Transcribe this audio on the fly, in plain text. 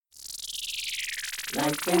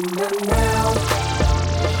Life in the now.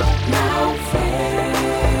 Now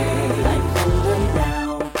phase. Life in the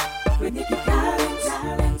now. With Nikki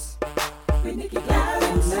Collins. With Nikki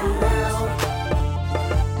Collins now.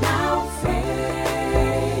 Now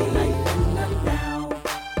phase. Life in the now.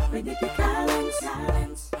 With Nikki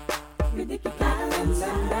Collins. With Nikki Collins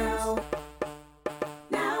now.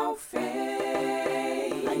 Now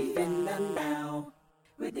phase. Life in the now.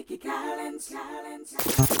 With Nikki Collins.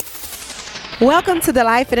 Welcome to the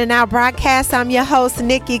Life in the Now broadcast. I'm your host,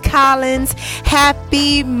 Nikki Collins.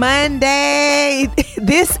 Happy Monday.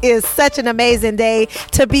 This is such an amazing day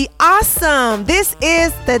to be awesome. This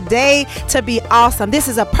is the day to be awesome. This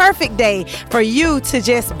is a perfect day for you to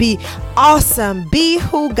just be awesome. Be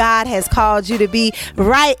who God has called you to be.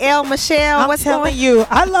 Right, El Michelle? I'm telling you,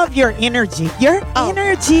 I love your energy. Your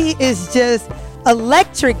energy is just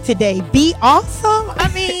electric today. Be awesome.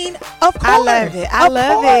 I mean, of course. I love it. I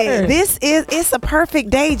love it. It's a perfect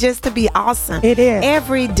day just to be awesome. It is.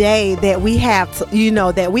 Every day that we have to,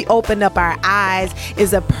 that we open up our eyes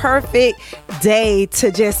is a perfect day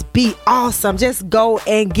to just be awesome. Just go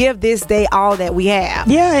and give this day all that we have.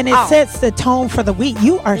 Yeah, and it sets the tone for the week.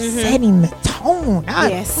 You are setting the tone. I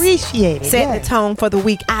appreciate it. Set the tone for the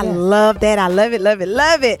week. I love that. I love it, love it,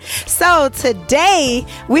 love it. So today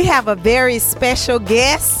we have a very special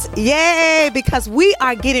guest. Yay, because we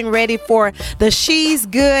are getting ready for the She's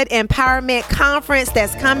Good Empowerment Conference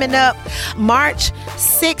that's coming up March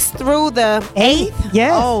 6th through the 8th.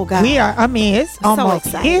 Yes. Oh, God. We are, it's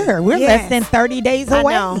almost here. We're less than 30 days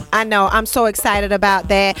away. I know. I'm so excited about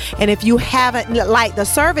that. And if you haven't, the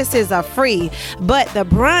services are free, but the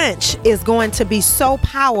brunch is going to be so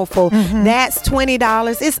powerful. That's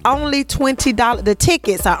 $20. It's only $20. The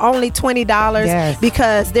tickets are only $20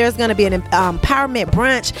 because there's going to be an empowerment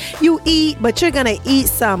brunch. You eat, but you're going to eat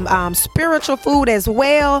some spiritual food as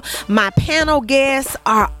well. My panel guests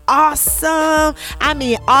are awesome.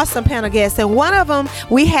 Awesome panel guests. And one of them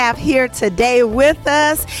we have here today with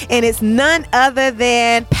us, and it's none other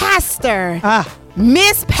than Pastor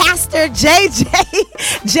Miss Pastor JJ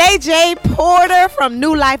Porter from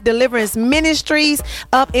New Life Deliverance Ministries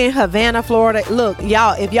up in Havana, Florida. Look,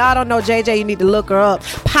 y'all, if y'all don't know JJ, you need to look her up.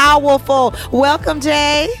 Powerful. Welcome,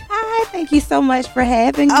 Jay. Hi, thank you so much for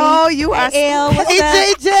having me. Oh, you are. Hey, Elle, what's hey,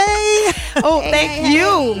 up? JJ. Oh, thank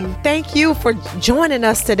you. Thank you for joining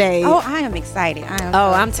us today. Oh, I am excited.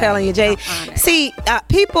 I'm telling you, Jay. See, a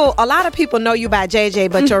lot of people know you by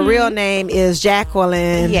JJ, but your real name is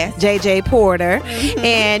Jacqueline JJ Porter,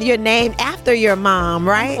 and you're named after your mom,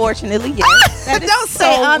 right? Unfortunately, yes. That is Don't so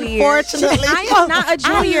say weird. unfortunately. I am not a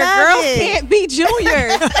junior. Girls can't be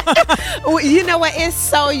junior. You know what? It's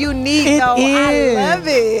so unique, though. Is. I love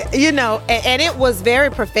it. And it was very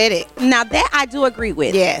prophetic. Now that I do agree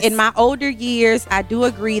with. Yes. In my older years, I do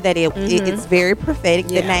agree that it's very prophetic,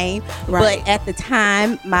 the name. Right. But at the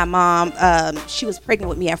time, my mom, she was pregnant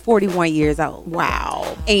with me at 41 years old.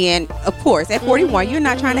 Wow. And of course, at 41, you're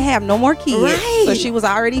not trying to have no more kids. Right. So she was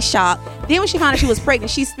already shocked. Then when she found out she was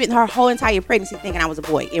pregnant, she spent her whole entire pregnancy thinking I was a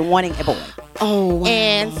boy and wanting a boy. Oh, wow.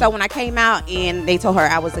 And so when I came out and they told her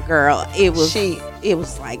I was a girl, it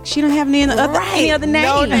was like she don't have any other name.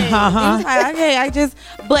 No name. It was like, okay,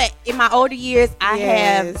 but in my older years, I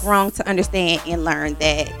have grown to understand and learn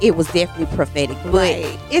that it was definitely prophetic. But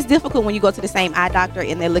it's difficult when you go to the same eye doctor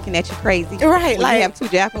and they're looking at you crazy. Right. When you have two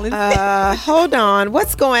Jacquelines. Hold on.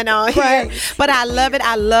 What's going on here? Right. But I love it.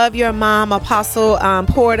 I love your mom, Apostle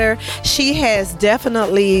Porter. She has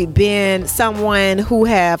definitely been someone who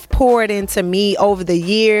have poured into me over the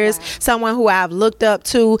years, someone who I've looked up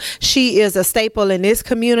to. She is a staple in this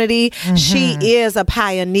community. She is a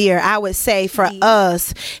pioneer. I would say for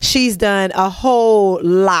us, she's done a whole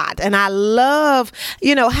lot. And I love,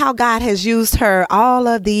 how God has used her all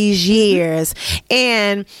of these years.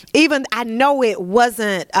 And even I know it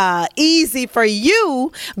wasn't easy for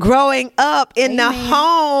you growing up in the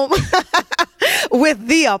home with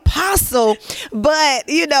the apostle. But,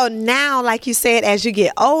 now, like you said, as you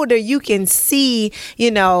get older, you can see,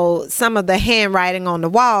 some of the handwriting on the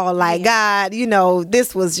wall. Like, God,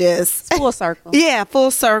 this was just full circle. Yeah,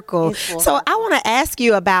 full circle. So I want to ask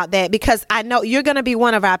you about that because I know you're going to be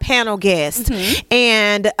one of our panel guests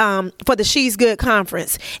and for the She's Good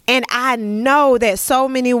conference. And I know that so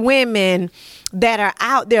many women that are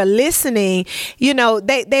out there listening,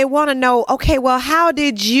 they want to know, okay, well, how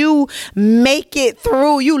did you make it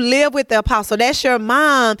through? You live with the apostle. That's your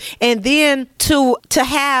mom. And then to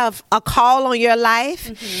have a call on your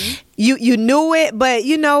life, you knew it, but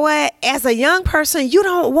you know what? As a young person, you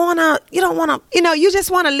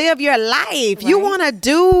just want to live your life. Right. You want to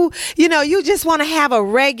do, you just want to have a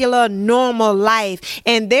regular, normal life.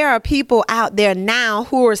 And there are people out there now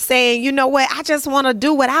who are saying, you know what? I just want to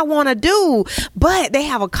do what I want to do, but they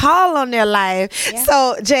have a call on their life. Yeah.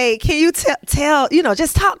 So, Jay, can you tell,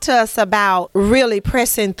 just talk to us about really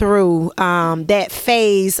pressing through that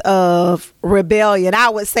phase of rebellion, I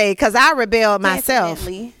would say, because I rebelled myself.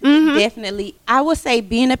 Definitely. I would say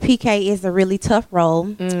being a PK is a really tough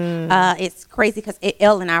role. It's crazy because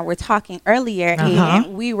Elle and I were talking earlier,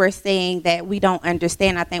 and we were saying that we don't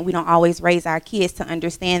understand. I think we don't always raise our kids to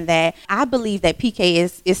understand that. I believe that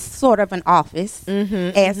PK is sort of an office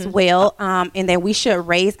as well, and that we should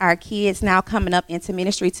raise our kids now coming up into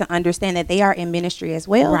ministry to understand that they are in ministry as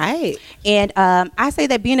well. Right. And I say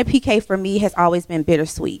that being a PK for me has always been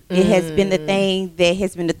bittersweet. It has been the thing that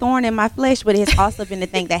has been the thorn in my flesh, but it has also been the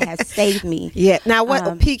thing that has saved me. Yeah. Now, what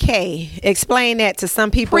PK? Explain that to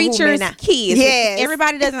some people. Preachers' kids. Yes.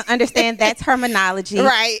 Everybody doesn't understand that terminology.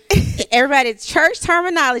 Right. Everybody's church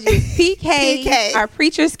terminology is PK. Are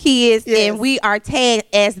preachers' kids, and we are tagged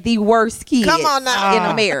as the worst kids. Come on now.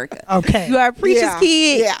 In America. Okay. You are a preacher's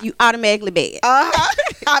kid, you automatically bad.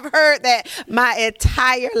 I've heard that my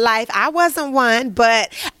entire life. I wasn't one,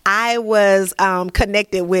 but I was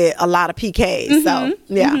connected with a lot of PKs. So,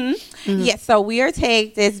 yeah. Yes, so we are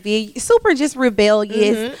tagged as being super just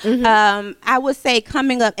rebellious. I would say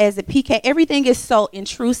coming up as a PK, everything is so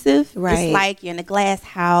intrusive. Right. It's like you're in a glass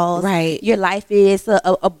house. Right. Your life is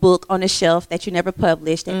a book on a shelf that you never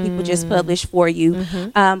published, that people just publish for you.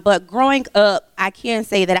 But growing up, I can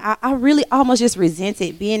say that I really almost just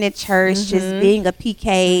resented being in church, just being a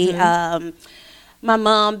PK. My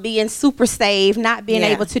mom being super saved, not being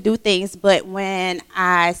able to do things. But when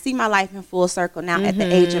I see my life in full circle now at the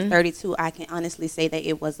age of 32, I can honestly say that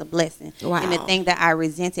it was a blessing. Wow. And the thing that I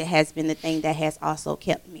resented has been the thing that has also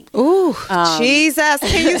kept me. Ooh, Jesus.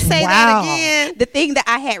 Can you say that again? The thing that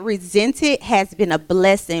I had resented has been a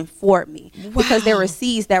blessing for me. Because there were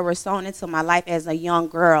seeds that were sown into my life as a young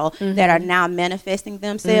girl that are now manifesting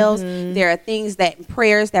themselves. There are things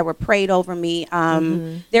prayers that were prayed over me.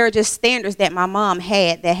 There are just standards that my mom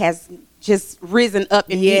had that has just risen up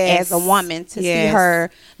in me as a woman to see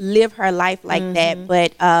her live her life like that.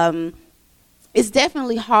 But it's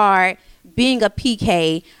definitely hard being a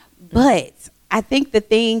PK, but I think the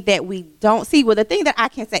thing that we don't see, the thing that I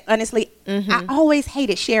can say honestly, I always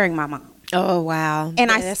hated sharing my mom. Oh, wow.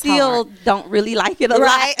 And I still don't really like it a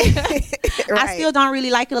lot. I still don't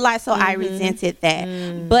really like it a lot, so I resented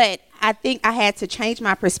that. But I think I had to change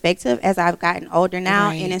my perspective as I've gotten older now.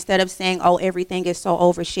 Right. And instead of saying, oh, everything is so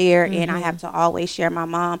overshared and I have to always share my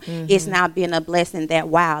mom, it's now been a blessing that,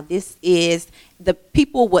 wow, this is the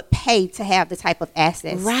people would pay to have the type of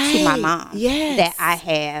access to my mom that I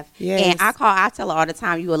have. And I tell her all the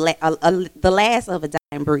time, you are the last of a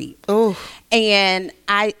dying breed. Ooh. And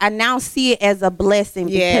I now see it as a blessing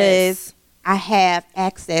because I have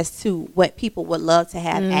access to what people would love to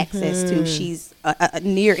have access to. She's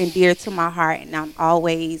near and dear to my heart, and I'm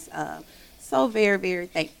always so very, very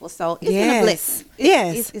thankful. So it's been a blessing.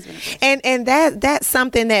 It's been a blessing. And that's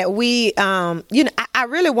something that we, I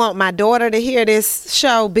really want my daughter to hear this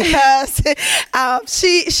show because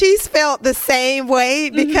she's felt the same way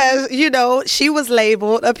because, she was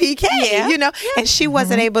labeled a PK, and she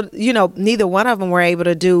wasn't able, neither one of them were able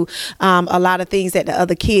to do a lot of things that the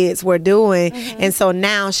other kids were doing. And so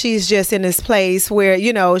now she's just in this place where,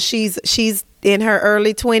 she's in her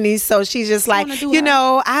early 20s, so she's just like,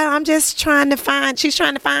 I'm just trying to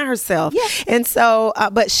find herself. And so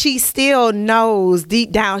but she still knows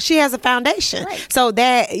deep down she has a foundation, so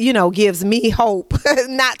that gives me hope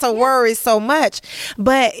not to worry so much.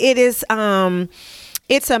 But it is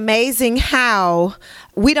it's amazing how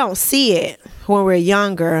we don't see it when we're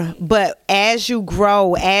younger, but as you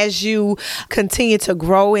grow, as you continue to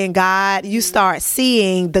grow in God, you start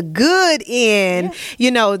seeing the good in,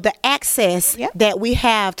 the access that we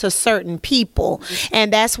have to certain people.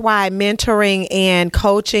 And that's why mentoring and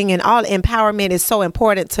coaching and all empowerment is so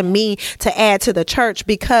important to me to add to the church,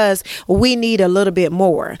 because we need a little bit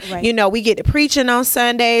more. We get to preaching on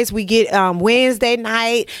Sundays, we get Wednesday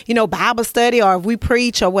night, Bible study, or if we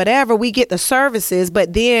preach or whatever, we get the services,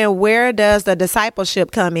 but then where does the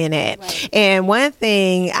discipleship come in at. And one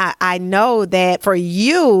thing I know that for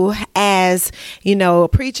you as, a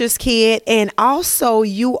preacher's kid, and also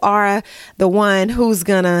you are the one who's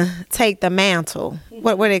gonna take the mantle.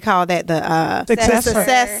 What do they call that? The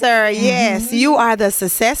successor. Yes, you are the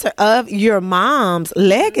successor of your mom's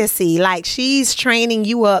legacy. Like, she's training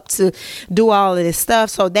you up to do all of this stuff.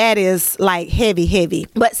 So that is like heavy.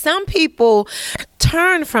 But some people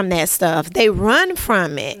turn from that stuff. They run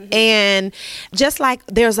from it. And just like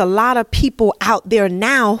there's a lot of people out there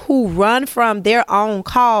now who run from their own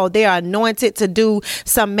call, they're anointed to do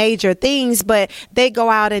some major things, but they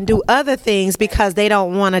go out and do other things because they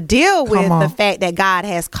don't want to deal with the fact that God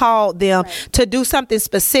has called them to do something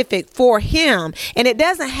specific for Him. And it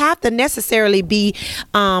doesn't have to necessarily be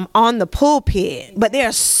on the pulpit, but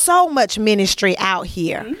there's so much ministry out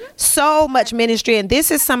here. So much ministry. And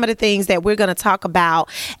this is some of the things that we're going to talk about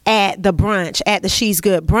at the brunch, at the She's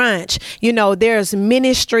Good brunch. There's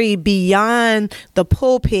ministry beyond the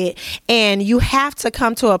pulpit, and you have to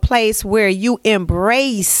come to a place where you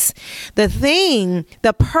embrace the thing,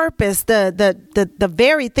 the purpose, the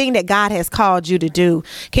very thing that God has called you to do.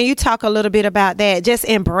 Can you talk a little bit about that? Just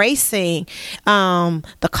embracing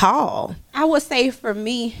the call. I would say for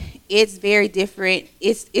me, it's very different.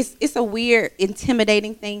 It's a weird,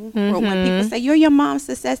 intimidating thing for when people say you're your mom's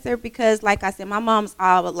successor, because, like I said, my mom's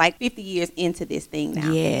all like 50 years into this thing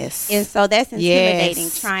now. Yes. And so that's intimidating,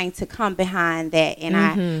 trying to come behind that.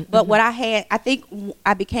 And what I think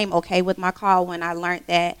I became okay with my call when I learned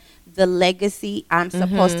that the legacy I'm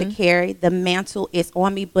supposed to carry, the mantle is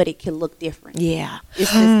on me, but it can look different. Yeah.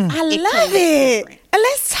 I love it.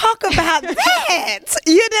 Let's talk about that.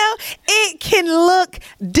 It can look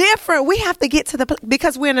different. We have to get to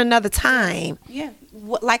because we're in another time. Yeah.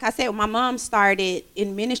 Like I said, when my mom started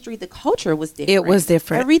in ministry, the culture was different. It was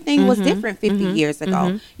different. Everything was different 50 years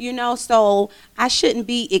ago. So I shouldn't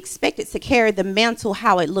be expected to carry the mantle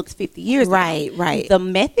how it looks 50 years ago. Right. The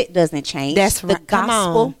method doesn't change. That's right. The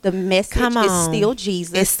gospel, the message is still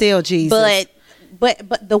Jesus. It's still Jesus.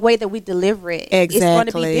 But the way that we deliver it is going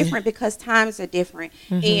to be different because times are different.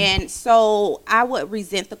 And so I would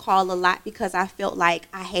resent the call a lot because I felt like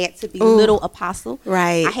I had to be little apostle.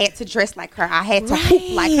 Right. I had to dress like her. I had to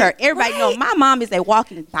hoop like her. Everybody know my mom is a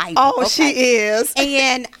walking Bible. Oh, she is.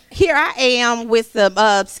 And here I am with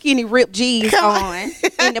some skinny ripped jeans on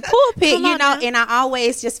in the pulpit, and I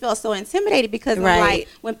always just felt so intimidated because like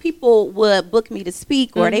when people would book me to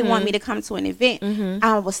speak or they want me to come to an event,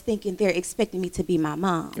 I was thinking they're expecting me to be my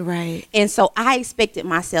mom. Right. And so I expected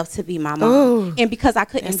myself to be my mom. Ooh, and because I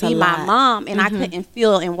couldn't be my mom and I couldn't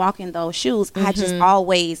feel and walk in those shoes, I just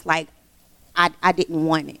always I didn't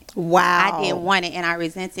want it. Wow. I didn't want it and I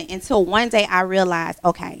resented it until one day I realized,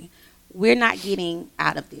 okay, we're not getting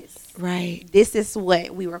out of this. Right. This is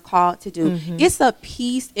what we were called to do. It's a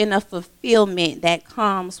peace and a fulfillment that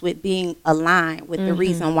comes with being aligned with the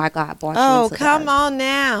reason why God brought you into come earth. on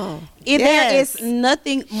now. There is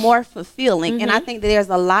nothing more fulfilling. And I think that there's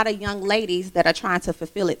a lot of young ladies that are trying to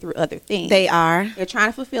fulfill it through other things. They are. They're trying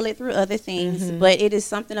to fulfill it through other things. But it is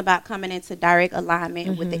something about coming into direct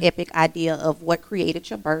alignment with the epic idea of what created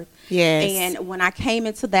your birth. Yes. And when I came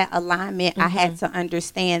into that alignment, I had to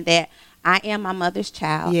understand that I am my mother's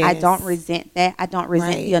child. Yes. I don't resent that. I don't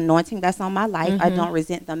resent the anointing that's on my life. I don't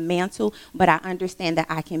resent the mantle, but I understand that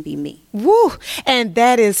I can be me. Woo! And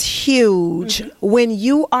that is huge when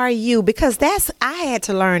you are you, because I had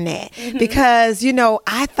to learn that because,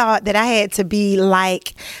 I thought that I had to be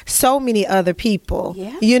like so many other people,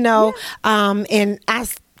 and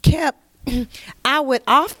I would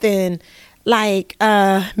often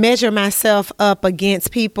measure myself up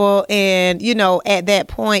against people, and at that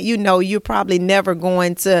point you're probably never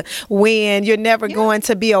going to win. You're never going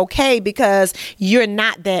to be okay because you're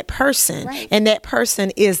not that person, and that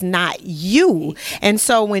person is not you. And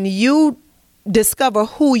so when you discover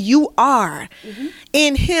who you are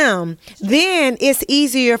in Him, then it's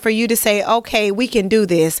easier for you to say, okay, we can do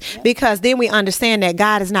this, because then we understand that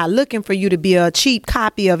God is not looking for you to be a cheap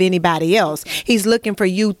copy of anybody else. He's looking for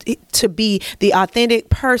you to be the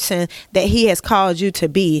authentic person that He has called you to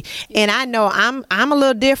be. And I know I'm a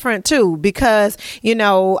little different too, because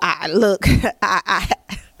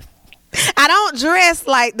I don't dress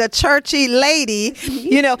like the churchy lady,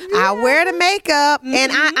 I wear the makeup,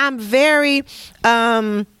 and I'm very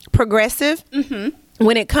progressive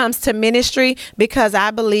when it comes to ministry, because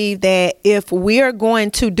I believe that if we are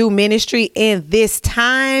going to do ministry in this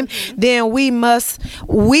time, then we must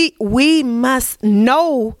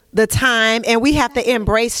know the time, and we have to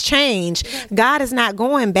embrace change. God is not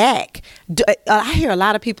going back I hear a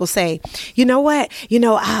lot of people say, you know what,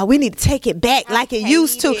 we need to take it back like it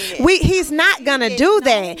used to. He's not gonna do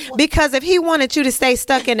that, because if he wanted you to stay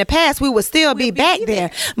stuck in the past, we would still be back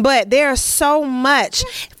there. But there's so much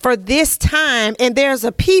for this time, and there's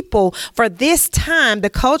a people for this time. The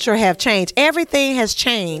culture have changed. Everything has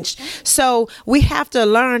changed. So we have to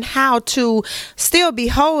learn how to still be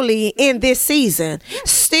holy in this season,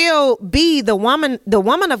 still be the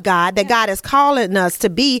woman of God that God is calling us to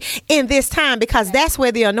be in this time, because that's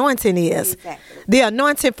where the anointing is. Exactly. The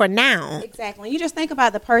anointing for now. Exactly. You just think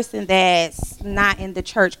about the person that's not in the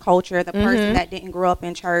church culture, the person that didn't grow up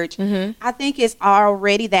in church. I think it's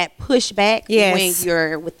already that pushback when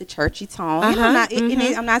you're with the churchy tone.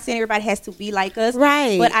 I'm not saying everybody has to be like us,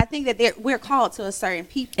 right? But I think that we're called to a certain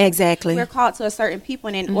people. Exactly. We're called to a certain people,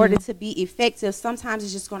 and in order to be effective, sometimes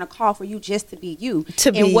it's just going to call for you just to be you.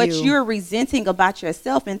 What you're resenting about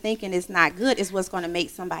yourself and thinking it's not good is what's going to make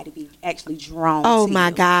somebody be actually drawn. Oh to my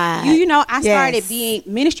you. God! I started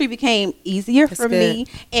ministry became easier for me,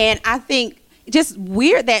 and I think just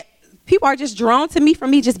weird that people are just drawn to me for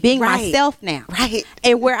me just being myself now. Right.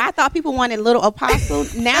 And where I thought people wanted little apostle,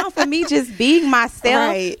 now for me just being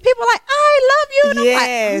myself, people are like, I love you. And I'm like,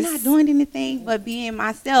 I'm not doing anything but being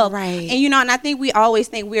myself. Right. And and I think we always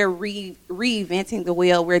think we're reinventing the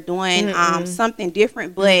wheel. We're doing something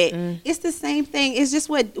different, but it's the same thing. It's just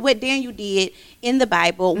what Daniel did in the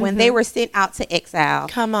Bible when they were sent out to exile.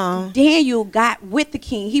 Come on. Daniel got with the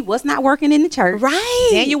king. He was not working in the church. Right.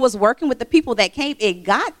 Daniel was working with the people that came and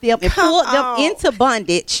got them and pulled them into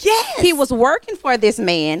bondage. Yes. He was working for this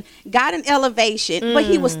man, got an elevation, but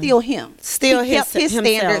he was still him. He kept his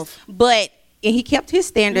standards, and he kept his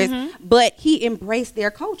standards, but he embraced their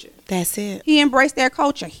culture. That's it. He embraced their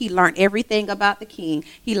culture. He learned everything about the king.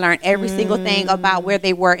 He learned every single thing about where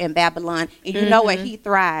they were in Babylon. And you know what? He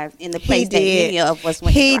thrived in the place that many of us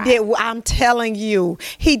went. He did. I'm telling you,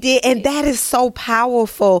 he did. And that is so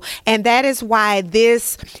powerful. And that is why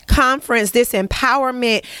this conference, this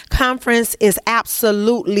empowerment conference, is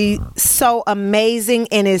absolutely so amazing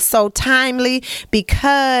and is so timely,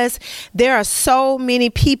 because there are so many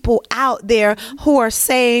people out there who are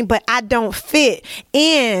saying, but I don't fit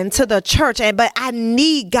into the church, but I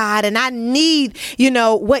need God and I need,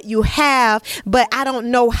 what you have, but I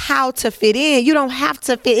don't know how to fit in. You don't have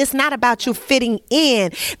to fit. It's not about you fitting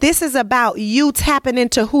in. This is about you tapping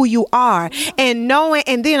into who you are and knowing.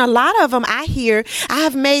 And then a lot of them I hear,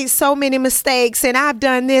 I've made so many mistakes and I've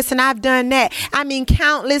done this and I've done that. I mean,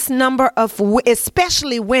 countless number of,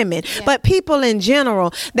 especially women, but people in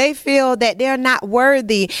general, they feel that they're not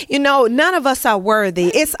worthy. None of us are worthy.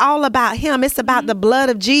 It's all about him. It's about the blood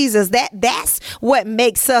of Jesus. That's what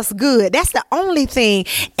makes us good. That's the only thing.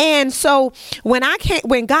 And so when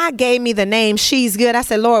God gave me the name She's Good, I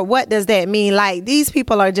said, Lord, what does that mean? Like, these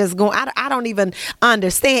people are just going, I don't even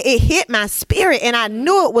understand. It hit my spirit and I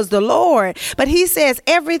knew it was the Lord. But he says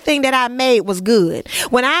everything that I made was good.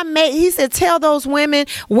 He said, tell those women,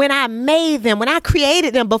 when I made them, when I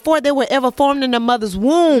created them before they were ever formed in the mother's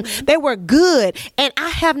womb, they were good. And I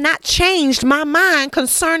have not changed my mind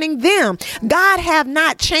concerning them. God have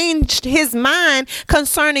not changed his mind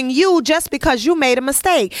concerning you just because you made a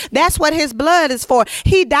mistake. That's what his blood is for.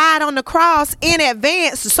 He died on the cross in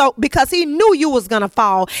advance, so because he knew you was gonna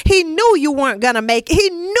fall. He knew you weren't gonna make it. He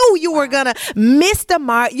knew you were gonna miss the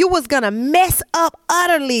mark. You was gonna mess up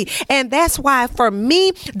utterly. And that's why for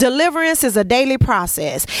me, deliverance is a daily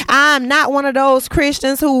process. I'm not one of those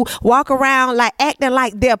Christians who walk around like acting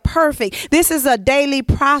like they're perfect. This is a daily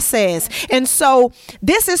process. And so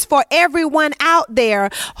this is for everyone out there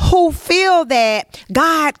who feel that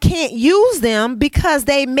God can't use them because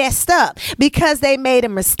they messed up, because they made a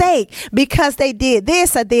mistake, because they did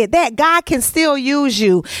this or did that. God can still use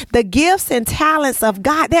you. The gifts and talents of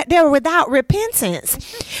God, they're without repentance.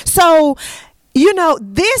 So the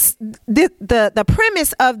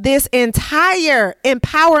premise of this entire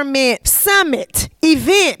empowerment summit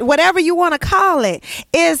event, whatever you want to call it,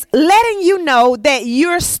 is letting you know that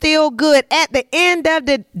you're still good at the end of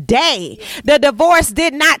the day. The divorce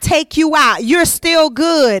did not take you out. You're still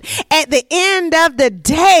good at the end of the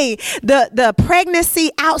day. The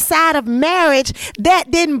pregnancy outside of marriage, that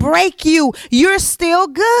didn't break you. You're still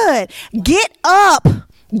good. Get up.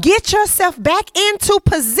 Get yourself back into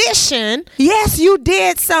position. Yes, you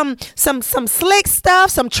did some slick stuff,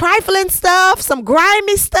 some trifling stuff, some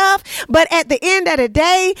grimy stuff. But at the end of the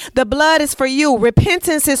day, the blood is for you.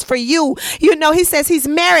 Repentance is for you. He says he's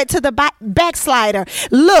married to the backslider.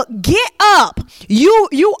 Look, get up.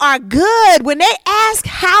 You are good. When they ask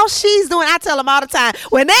how she's doing, I tell them all the time,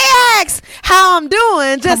 when they ask how I'm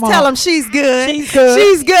doing, just tell them she's good.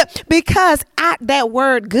 She's good. Because that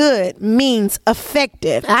word good means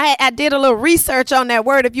effective. I did a little research on that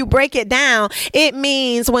word. If you break it down, it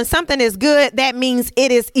means when something is good, that means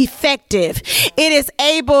it is effective. It is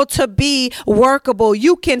able to be workable.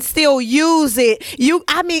 You can still use it.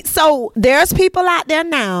 So there's people out there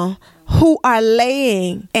now who are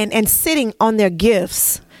laying and sitting on their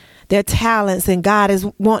gifts, their talents, and God is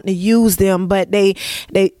wanting to use them, but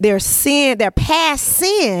their sin, their past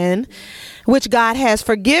sin, which God has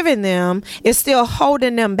forgiven them, is still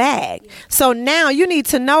holding them back. So now you need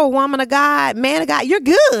to know, woman of God, man of God, you're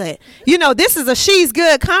good. This is a She's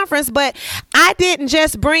Good conference, but I didn't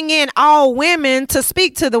just bring in all women to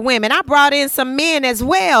speak to the women. I brought in some men as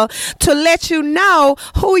well to let you know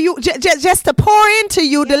who you, just to pour into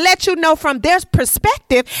you, to let you know from their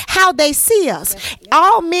perspective how they see us.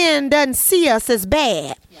 All men doesn't see us as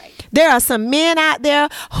bad. There are some men out there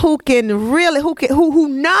who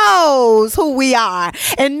knows who we are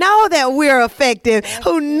and know that we're effective,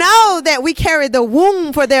 who know that we carry the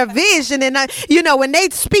womb for their vision. And, when they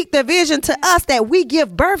speak the vision to us, that we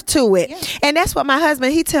give birth to it. Yeah. And that's what my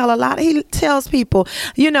husband, he tells people,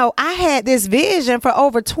 I had this vision for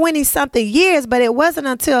over 20 something years, but it wasn't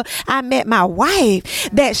until I met my wife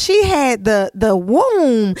that she had the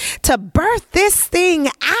womb to birth this thing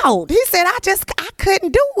out. He said, I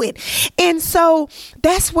couldn't do it. And so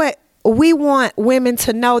that's what we want women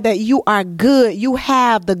to know, that you are good. You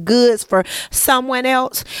have the goods for someone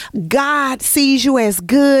else. God sees you as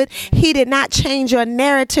good. He did not change your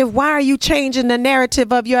narrative. Why are you changing the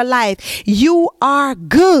narrative of your life? You are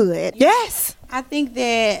good. Yes. I think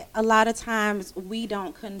that a lot of times we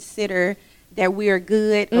don't consider that we are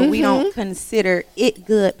good, or we don't consider it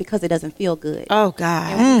good because it doesn't feel good. Oh,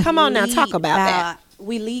 God. Come on now, talk about that.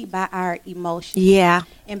 We lead by our emotions. Yeah.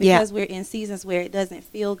 And because we're in seasons where it doesn't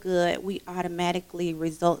feel good, we automatically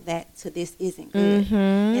result that to this isn't good.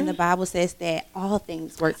 And the Bible says that all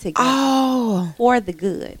things work together for the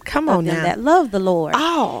good. Come on of them now. that love the Lord.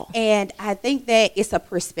 Oh. And I think that it's a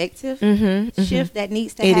perspective shift that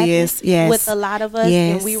needs to It happen is, yes. with a lot of us.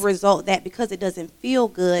 Yes. And we result that because it doesn't feel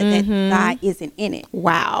good, that God isn't in it.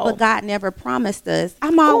 Wow. But God never promised us.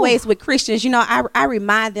 I'm always with Christians, I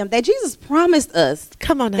remind them that Jesus promised us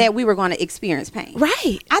that we were going to experience pain.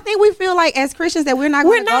 Right. I think we feel like as Christians that we're not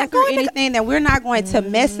going to go through anything, that we're not going to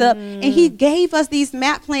mess up. And he gave us these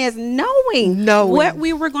map plans knowing what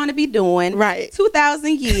we were going to be doing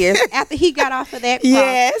 2,000 years after he got off of that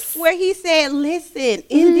cross. Where he said, listen,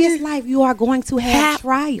 in this life you are going to have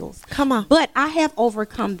trials. Come on. But I have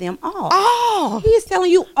overcome them all. He is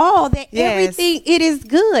telling you all that everything, it is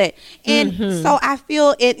good. And so I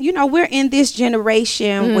feel it, we're in this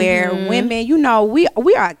generation where women,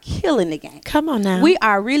 we are killing the game. Come on now. We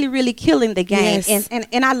are really, really killing the game.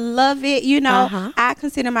 And I love it. I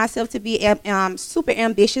consider myself to be super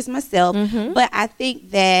ambitious myself. But I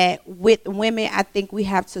think that with women, I think we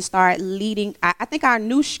have to start leading. I think our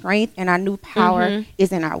new strength and our new power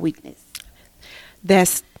is in our weakness.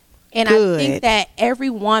 That's And good. I think that every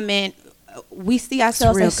woman, we see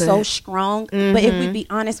ourselves as so strong. But if we be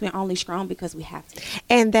honest, we're only strong because we have to.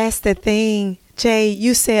 And that's the thing, Jay,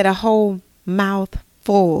 you said a whole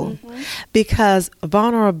mouthful, because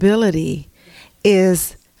vulnerability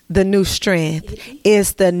is the new strength,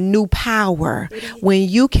 is the new power. When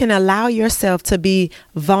you can allow yourself to be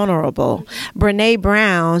vulnerable. Brene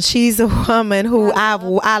Brown, she's a woman who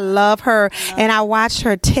I love her, and I watched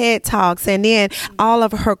her TED Talks, and then all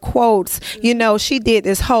of her quotes. She did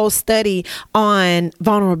this whole study on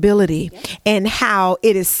vulnerability and how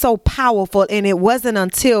it is so powerful. And it wasn't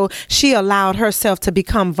until she allowed herself to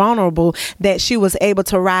become vulnerable that she was able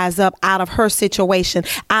to rise up out of her situation,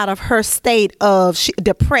 out of her state of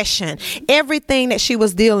depression. Everything that she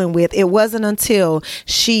was dealing with, it wasn't until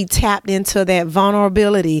she tapped into that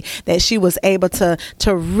vulnerability that she was able to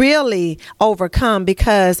really overcome.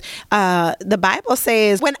 Because the Bible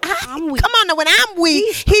says, when I'm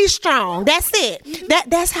weak, he's strong. That's it.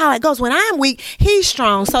 That's how it goes. When I'm weak, he's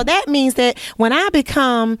strong. So that means that when I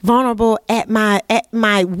become vulnerable at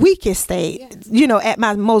my weakest state, at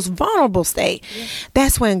my most vulnerable state,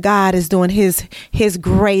 that's when God is doing his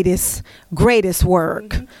greatest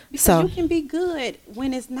work. Because So you can be good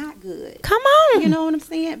when it's not good. Come on. You know what I'm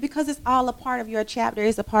saying? Because it's all a part of your chapter.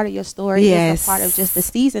 It's a part of your story. Yes. It's a part of just the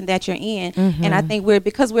season that you're in. And I think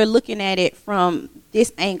because we're looking at it from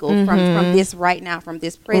this angle, from this right now, from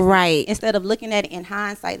this present. Right. Instead of looking at it in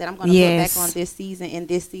hindsight, that I'm going to look back on this season, and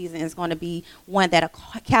this season is going to be one that'll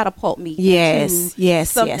catapult me into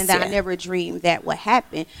something that I never dreamed that would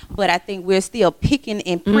happen. But I think we're still picking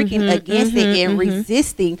and pricking against it and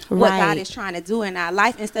resisting what God is trying to do in our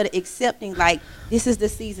life, instead of accepting, like, this is the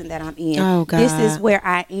season that I'm in. Oh, God. This is where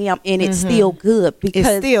I am, and it's still good, because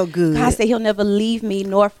it's still good. God said he'll never leave me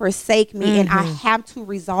nor forsake me, and I have to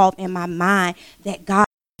resolve in my mind that God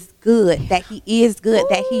is good, that he is good,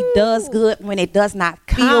 that he does good when it does not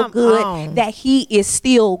feel good, that he is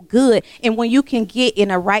still good. And when you can get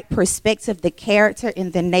in a right perspective the character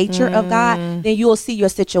and the nature of God, then you'll see your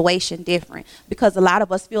situation different, because a lot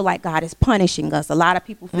of us feel like God is punishing us. A lot of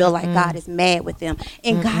people feel like God is mad with them,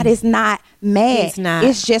 and God is not mad. He's not.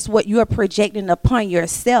 It's just what you're projecting upon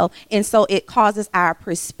yourself, and so it causes our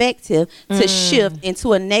perspective to shift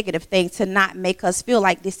into a negative thing, to not make us feel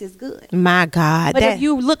like this is good. My God. But if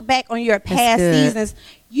you look back on your past seasons,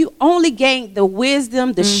 you only gained the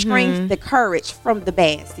wisdom, the strength, the courage from the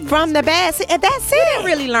bad seasons. From the bad seasons. That's it. You didn't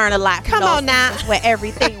really learn a lot. Come on now. Where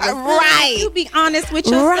everything was Right. You be honest with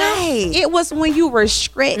yourself. Right. It was when you were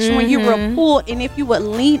stretched, when you were pulled, and if you would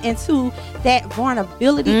lean into that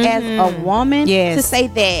vulnerability as a woman to say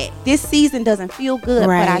that this season doesn't feel good,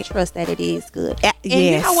 but I trust that it is good. And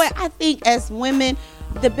you know what? I think as women,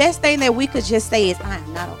 the best thing that we could just say is, I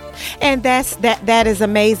am not okay. And that is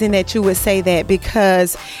amazing that you would say that,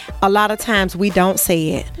 because a lot of times we don't say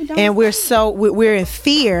it, and we're in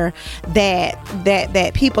fear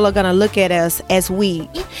that people are going to look at us as weak,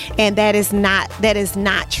 and that is not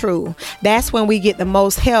true. That's when we get the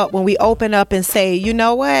most help, when we open up and say, you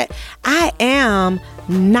know what, I am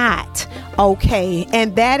not okay.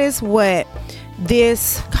 And that is what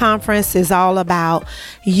this conference is all about.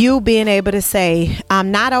 You being able to say, I'm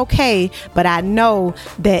not okay, but I know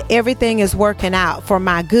that everything is working out for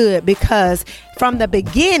my good, because from the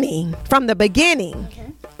beginning,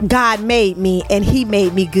 God made me, and he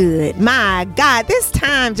made me good. My God, this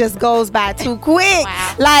time just goes by too quick.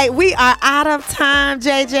 Wow. Like, we are out of time,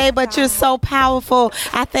 JJ, but you're so powerful.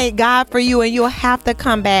 I thank God for you, and you'll have to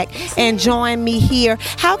come back and join me here.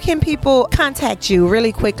 How can people contact you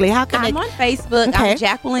really quickly? How can I'm on Facebook. Okay. I'm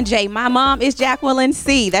Jacqueline J. My mom is Jacqueline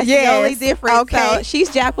C. That's the only difference. Okay. So she's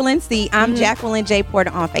Jacqueline C. I'm Jacqueline J. Porter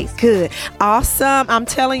on Facebook. Good. Awesome. I'm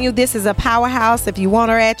telling you, this is a powerhouse. If you want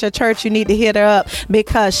her at your church, you need to hit her up,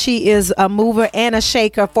 because she is a mover and a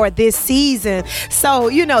shaker for this season. So,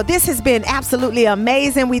 this has been absolutely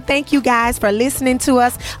amazing. We thank you guys for listening to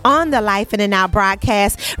us on the Life in the Now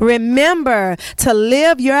broadcast. Remember to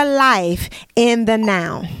live your life in the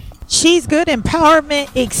now. She's Good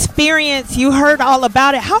Empowerment Experience. You heard all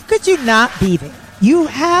about it. How could you not be there? You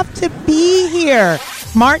have to be here.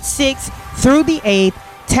 March 6th through the 8th.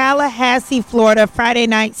 Tallahassee, Florida, Friday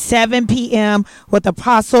night, 7 p.m. with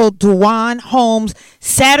Apostle Duane Holmes.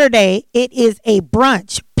 Saturday, it is a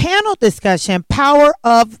brunch panel discussion, Power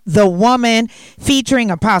of the Woman, featuring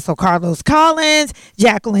Apostle Carlos Collins,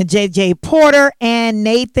 Jacqueline J.J. Porter, and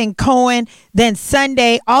Nathan Cohen. Then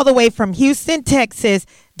Sunday, all the way from Houston, Texas,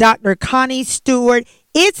 Dr. Connie Stewart.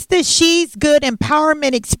 It's the She's Good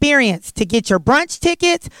Empowerment Experience. To get your brunch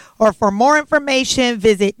tickets or for more information,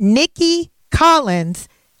 visit NikkiCollins.org.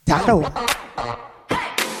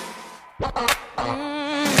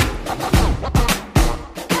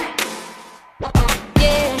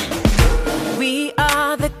 Yeah, we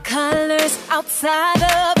are the colors outside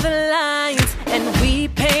of the lines, and we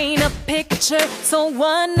paint a picture so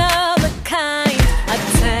one of a kind.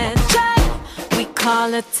 Attention, we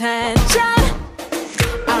call attention.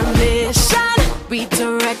 Our mission,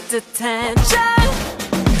 redirect attention.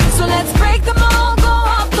 So let's break the mold, go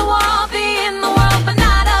off the wall, be in the world but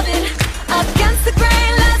not of it. Against the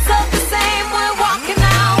grain, less of the same. We're walking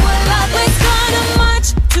out with love. We're gonna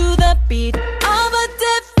march to the beat of a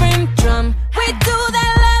different drum. We do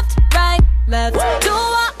that left, right, left, do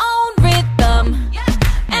our own rhythm.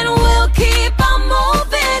 And we'll keep on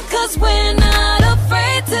moving, 'cause we're not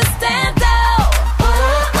afraid to stand out.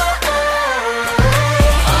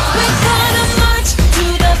 We're gonna march to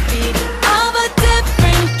the beat of a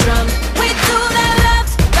different drum. We do that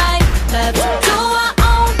left, right, left, do our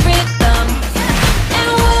own rhythm. And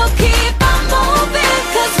we'll keep on moving,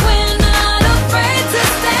 'cause we're not afraid to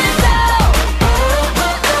stand out.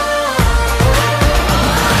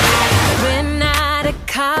 We're not a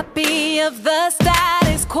copy of the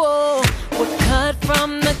status quo. We're cut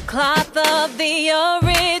from the cloth of the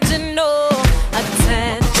original.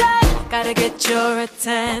 Attention, gotta get your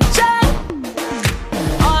attention.